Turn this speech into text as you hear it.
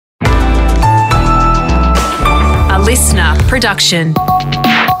production.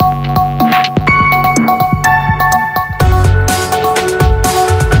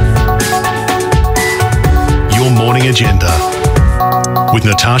 Your Morning Agenda with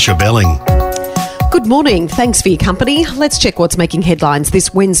Natasha Belling. Good morning. Thanks for your company. Let's check what's making headlines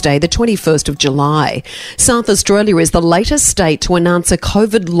this Wednesday, the 21st of July. South Australia is the latest state to announce a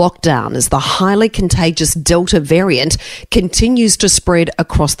COVID lockdown as the highly contagious Delta variant continues to spread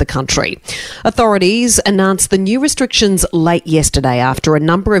across the country. Authorities announced the new restrictions late yesterday after a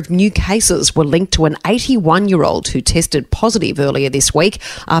number of new cases were linked to an 81-year-old who tested positive earlier this week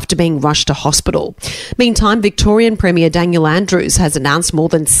after being rushed to hospital. Meantime, Victorian Premier Daniel Andrews has announced more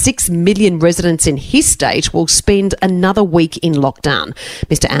than 6 million residents in his state will spend another week in lockdown.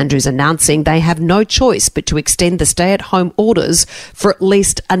 Mr Andrews announcing they have no choice but to extend the stay-at-home orders for at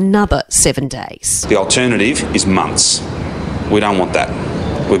least another 7 days. The alternative is months. We don't want that.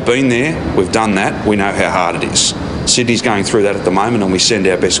 We've been there, we've done that, we know how hard it is. Sydney's going through that at the moment and we send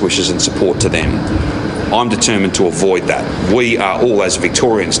our best wishes and support to them. I'm determined to avoid that. We are all, as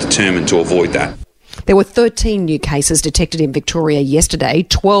Victorians, determined to avoid that. There were 13 new cases detected in Victoria yesterday.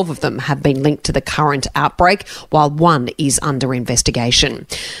 12 of them have been linked to the current outbreak, while one is under investigation.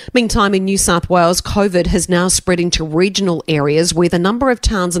 Meantime, in New South Wales, COVID has now spread into regional areas with a number of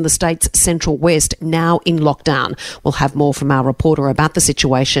towns in the state's central west now in lockdown. We'll have more from our reporter about the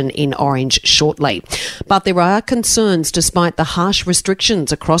situation in Orange shortly. But there are concerns despite the harsh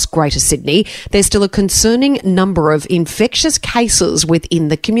restrictions across Greater Sydney. There's still a concerning number of infectious cases within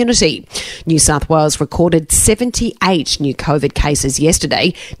the community. New South Wales recorded 78 new COVID cases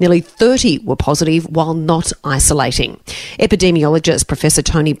yesterday. Nearly 30 were positive while not isolating. Epidemiologist Professor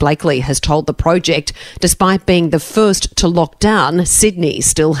Tony Blakely has told The Project, despite being the first to lock down, Sydney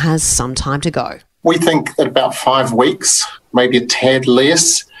still has some time to go. We think that about 5 weeks, maybe a tad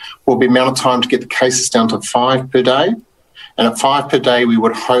less, will be the amount of time to get the cases down to 5 per day. And at 5 per day, we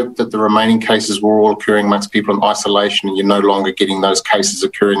would hope that the remaining cases were all occurring amongst people in isolation and you're no longer getting those cases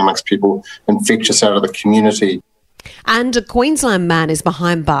occurring amongst people infectious out of the community. And a Queensland man is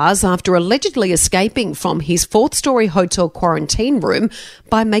behind bars after allegedly escaping from his 4th-storey hotel quarantine room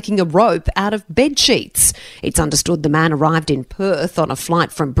by making a rope out of bed sheets. It's understood the man arrived in Perth on a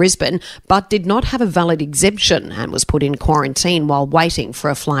flight from Brisbane but did not have a valid exemption and was put in quarantine while waiting for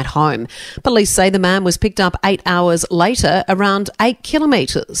a flight home. Police say the man was picked up 8 hours later, around 8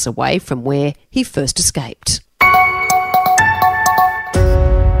 kilometres away from where he first escaped.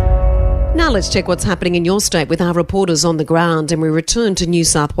 Now let's check what's happening in your state with our reporters on the ground, and we return to New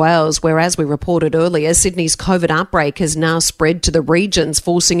South Wales where, as we reported earlier, Sydney's COVID outbreak has now spread to the regions,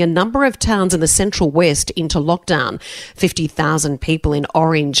 forcing a number of towns in the central west into lockdown. 50,000 people in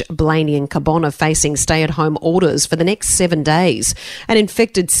Orange, Blaney and Cabonne are facing stay-at-home orders for the next 7 days. An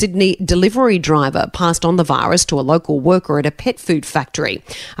infected Sydney delivery driver passed on the virus to a local worker at a pet food factory.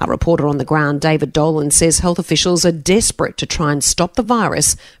 Our reporter on the ground, David Dolan, says health officials are desperate to try and stop the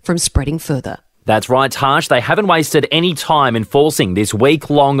virus from spreading further. That's right, Tash. They haven't wasted any time enforcing this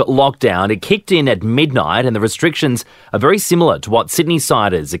week-long lockdown. It kicked in at midnight and the restrictions are very similar to what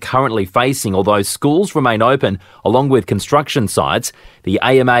Sydney-siders are currently facing, although schools remain open along with construction sites. The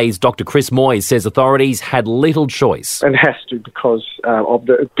AMA's Dr Chris Moyes says authorities had little choice. It has to because of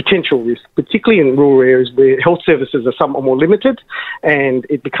the potential risk, particularly in rural areas where health services are somewhat more limited, and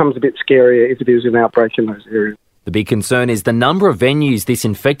it becomes a bit scarier if it is an outbreak in those areas. The big concern is the number of venues this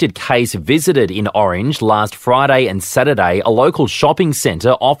infected case visited in Orange last Friday and Saturday: a local shopping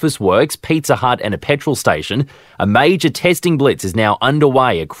centre, Officeworks, Pizza Hut and a petrol station. A major testing blitz is now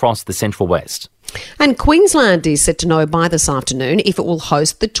underway across the Central West. And Queensland is set to know by this afternoon if it will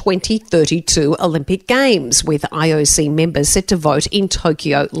host the 2032 Olympic Games, with IOC members set to vote in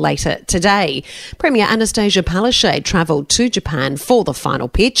Tokyo later today. Premier Anastasia Palaszczuk travelled to Japan for the final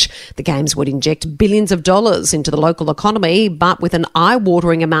pitch. The Games would inject billions of dollars into the local economy, but with an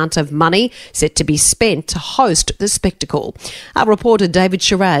eye-watering amount of money set to be spent to host the spectacle. Our reporter David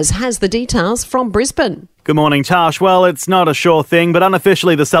Shiraz has the details from Brisbane. Good morning, Tash. Well, it's not a sure thing, but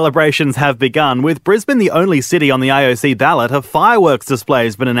unofficially the celebrations have begun, with Brisbane the only city on the IOC ballot. A fireworks display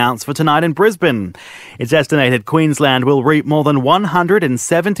has been announced for tonight in Brisbane. It's estimated Queensland will reap more than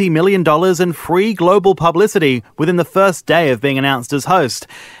 $170 million in free global publicity within the first day of being announced as host.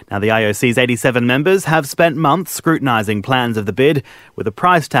 Now, the IOC's 87 members have spent months scrutinising plans of the bid, with a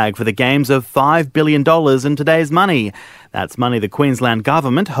price tag for the Games of $5 billion in today's money. That's money the Queensland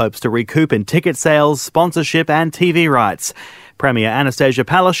government hopes to recoup in ticket sales, sponsorship and TV rights. Premier Anastasia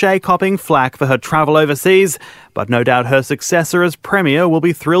Palaszczuk copping flack for her travel overseas, but no doubt her successor as Premier will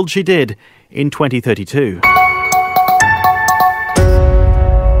be thrilled she did in 2032.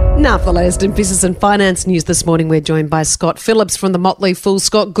 Now for the latest in business and finance news this morning, we're joined by Scott Phillips from the Motley Fool.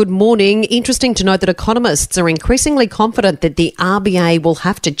 Scott, good morning. Interesting to note that economists are increasingly confident that the RBA will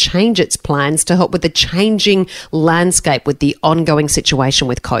have to change its plans to help with the changing landscape with the ongoing situation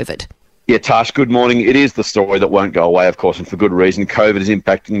with COVID. Yeah, Tash, good morning. It is the story that won't go away, of course, and for good reason. COVID is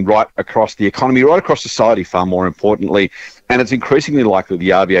impacting right across the economy, right across society, far more importantly. And it's increasingly likely the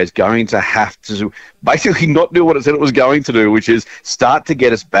RBA is going to have to basically not do what it said it was going to do, which is start to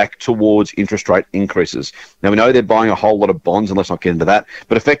get us back towards interest rate increases. Now, we know they're buying a whole lot of bonds, and let's not get into that,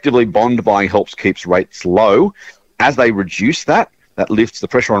 but effectively bond buying keeps rates low. As they reduce that lifts the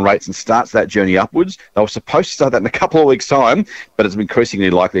pressure on rates and starts that journey upwards. They were supposed to start that in a couple of weeks' time, but it's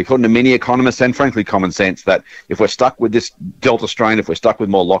increasingly likely, according to many economists and frankly common sense, that if we're stuck with this Delta strain, if we're stuck with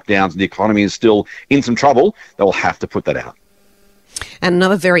more lockdowns and the economy is still in some trouble, they will have to put that out. And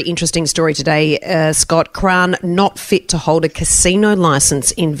another very interesting story today, Scott. Crown not fit to hold a casino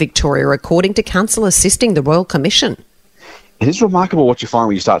licence in Victoria, according to counsel assisting the Royal Commission. It is remarkable what you find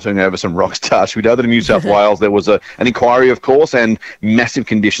when you start turning over some rocks, Tash. We know that in New South Wales there was an inquiry, of course, and massive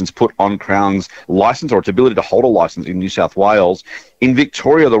conditions put on Crown's licence or its ability to hold a licence in New South Wales. In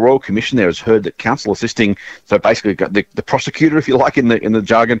Victoria, the Royal Commission there has heard that counsel assisting, so basically the prosecutor, if you like, in the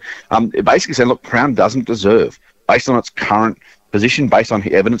jargon, basically saying, look, Crown doesn't deserve, based on its current position, based on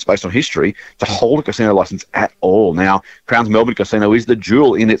evidence, based on history, to hold a casino licence at all. Now, Crown's Melbourne Casino is the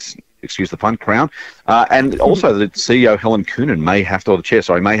jewel in its, excuse the pun, crown. And also the CEO, Helen Coonan, may have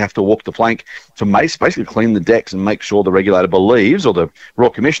to walk the plank to basically clean the decks and make sure the regulator believes, or the Royal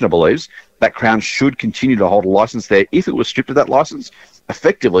Commissioner believes, that Crown should continue to hold a licence there. If it was stripped of that licence,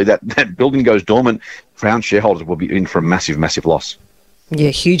 effectively that building goes dormant. Crown shareholders will be in for a massive, massive loss.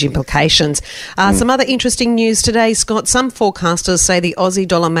 Yeah, huge implications. Some other interesting news today, Scott. Some forecasters say the Aussie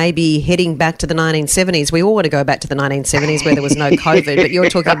dollar may be heading back to the 1970s. We all want to go back to the 1970s where there was no COVID, but you're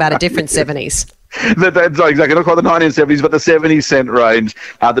talking about a different 70s. That's not exactly, not quite the 1970s, but the 70-cent range.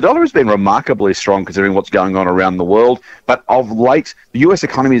 The dollar has been remarkably strong considering what's going on around the world. But of late, the US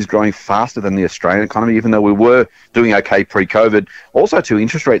economy is growing faster than the Australian economy, even though we were doing okay pre-COVID. Also, too,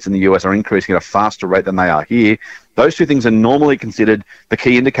 interest rates in the US are increasing at a faster rate than they are here. Those two things are normally considered the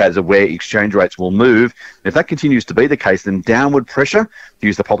key indicators of where exchange rates will move. And if that continues to be the case, then downward pressure, to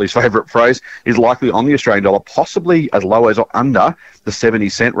use the Polly's favourite phrase, is likely on the Australian dollar, possibly as low as or under the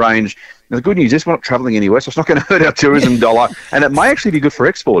 70-cent range. Now, the good news is we're not travelling anywhere, so it's not going to hurt our tourism dollar. And it may actually be good for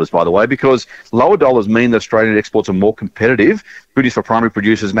exporters, by the way, because lower dollars mean that Australian exports are more competitive. Good news for primary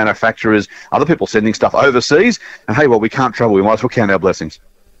producers, manufacturers, other people sending stuff overseas. And hey, well, we can't travel. We might as well count our blessings.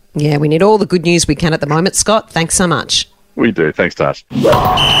 Yeah, we need all the good news we can at the moment. Scott, thanks so much. We do. Thanks, Tash.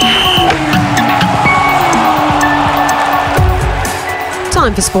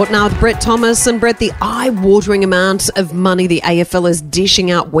 Time for sport now with Brett Thomas. And Brett, the eye-watering amount of money the AFL is dishing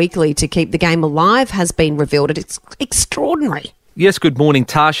out weekly to keep the game alive has been revealed. It's extraordinary. Yes, good morning,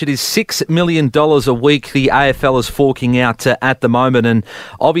 Tash. It is $6 million a week the AFL is forking out at the moment, and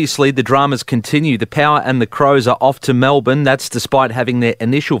obviously the dramas continue. The Power and the Crows are off to Melbourne. That's despite having their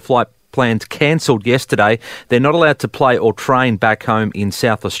initial flight plans cancelled yesterday. They're not allowed to play or train back home in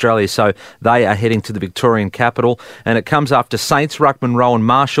South Australia, so they are heading to the Victorian capital. And it comes after Saints ruckman Rowan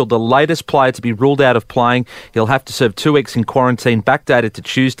Marshall, the latest player to be ruled out of playing. He'll have to serve 2 weeks in quarantine, backdated to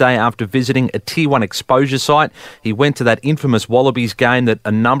Tuesday after visiting a Tier 1 exposure site. He went to that infamous Wallabies game that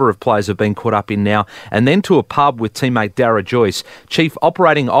a number of players have been caught up in now, and then to a pub with teammate Dara Joyce. Chief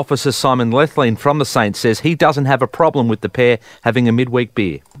Operating Officer Simon Lethlean from the Saints says he doesn't have a problem with the pair having a midweek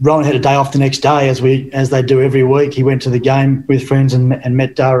beer. Rowan had a day off the next day, as they do every week. He went to the game with friends and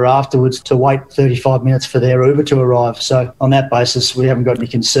met Dara afterwards to wait 35 minutes for their Uber to arrive. So on that basis, we haven't got any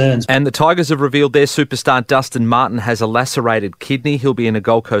concerns. And the Tigers have revealed their superstar Dustin Martin has a lacerated kidney. He'll be in a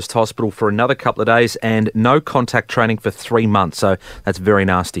Gold Coast hospital for another couple of days and no contact training for 3 months. So that's very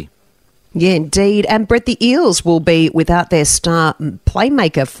nasty. Yeah, indeed. And Brett, the Eels will be without their star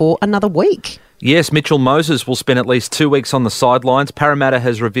playmaker for another week. Yes, Mitchell Moses will spend at least 2 weeks on the sidelines. Parramatta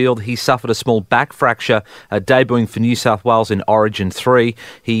has revealed he suffered a small back fracture, debuting for New South Wales in Origin 3.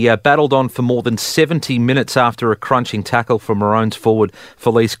 He battled on for more than 70 minutes after a crunching tackle from Maroons forward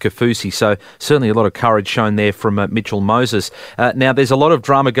Felice Kaufusi. So certainly a lot of courage shown there from Mitchell Moses. Now, there's a lot of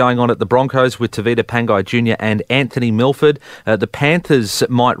drama going on at the Broncos with Tavita Pangai Jr. and Anthony Milford. The Panthers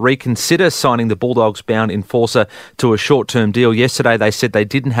might reconsider signing the Bulldogs-bound enforcer to a short-term deal. Yesterday, they said they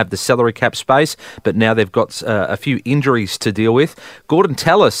didn't have the salary cap space. players, but now they've got a few injuries to deal with. Gordon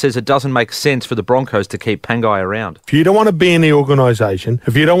Tallis says it doesn't make sense for the Broncos to keep Pangai around. If you don't want to be in the organisation,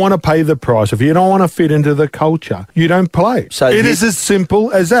 if you don't want to pay the price, if you don't want to fit into the culture, you don't play. So it is as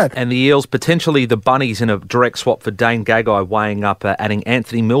simple as that. And the Eels, potentially the Bunnies in a direct swap for Dane Gagai, weighing up adding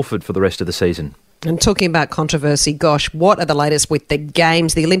Anthony Milford for the rest of the season. And talking about controversy, gosh, what are the latest with the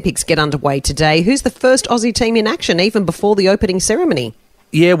Games? The Olympics get underway today. Who's the first Aussie team in action, even before the opening ceremony?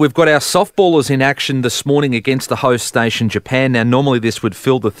 Yeah, we've got our softballers in action this morning against the host nation, Japan. Now, normally this would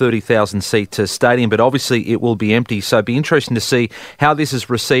fill the 30,000-seat stadium, but obviously it will be empty. So it'll be interesting to see how this is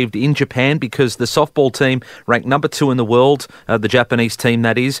received in Japan, because the softball team ranked number 2 in the world, the Japanese team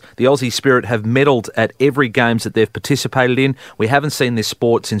that is. The Aussie Spirit have medalled at every Games that they've participated in. We haven't seen this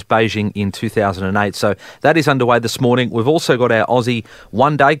sport since Beijing in 2008. So that is underway this morning. We've also got our Aussie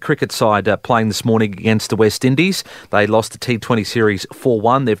one-day cricket side playing this morning against the West Indies. They lost the T20 series 4-1.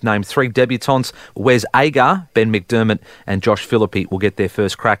 They've named 3 debutants. Wes Agar, Ben McDermott and Josh Philippe will get their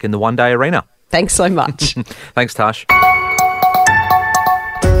first crack in the one-day arena. Thanks so much. Thanks, Tash.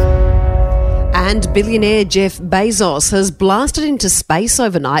 And billionaire Jeff Bezos has blasted into space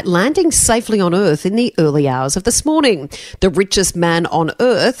overnight, landing safely on Earth in the early hours of this morning. The richest man on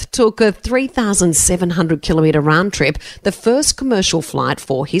Earth took a 3,700-kilometre round trip, the first commercial flight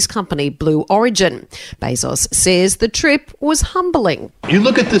for his company, Blue Origin. Bezos says the trip was humbling. You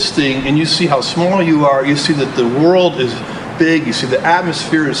look at this thing and you see how small you are. You see that the world is big. You see the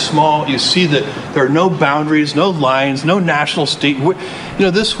atmosphere is small. You see that there are no boundaries, no lines, no national state.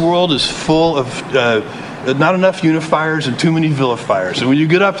 This world is full of not enough unifiers and too many vilifiers. And when you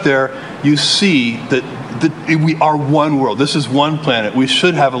get up there, you see that we are one world. This is one planet. We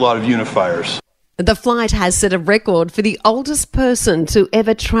should have a lot of unifiers. The flight has set a record for the oldest person to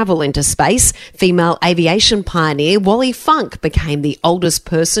ever travel into space. Female aviation pioneer Wally Funk became the oldest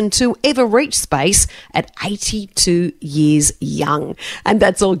person to ever reach space at 82 years young. And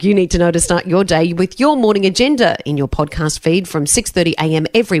that's all you need to know to start your day with your morning agenda in your podcast feed from 6:30 a.m.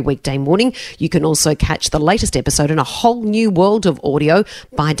 every weekday morning. You can also catch the latest episode in a whole new world of audio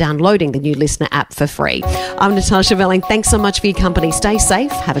by downloading the new Listener app for free. I'm Natasha Velling. Thanks so much for your company. Stay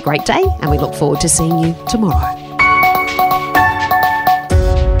safe, have a great day, and we look forward to seeing you tomorrow.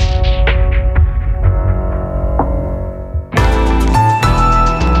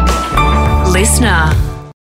 Listener.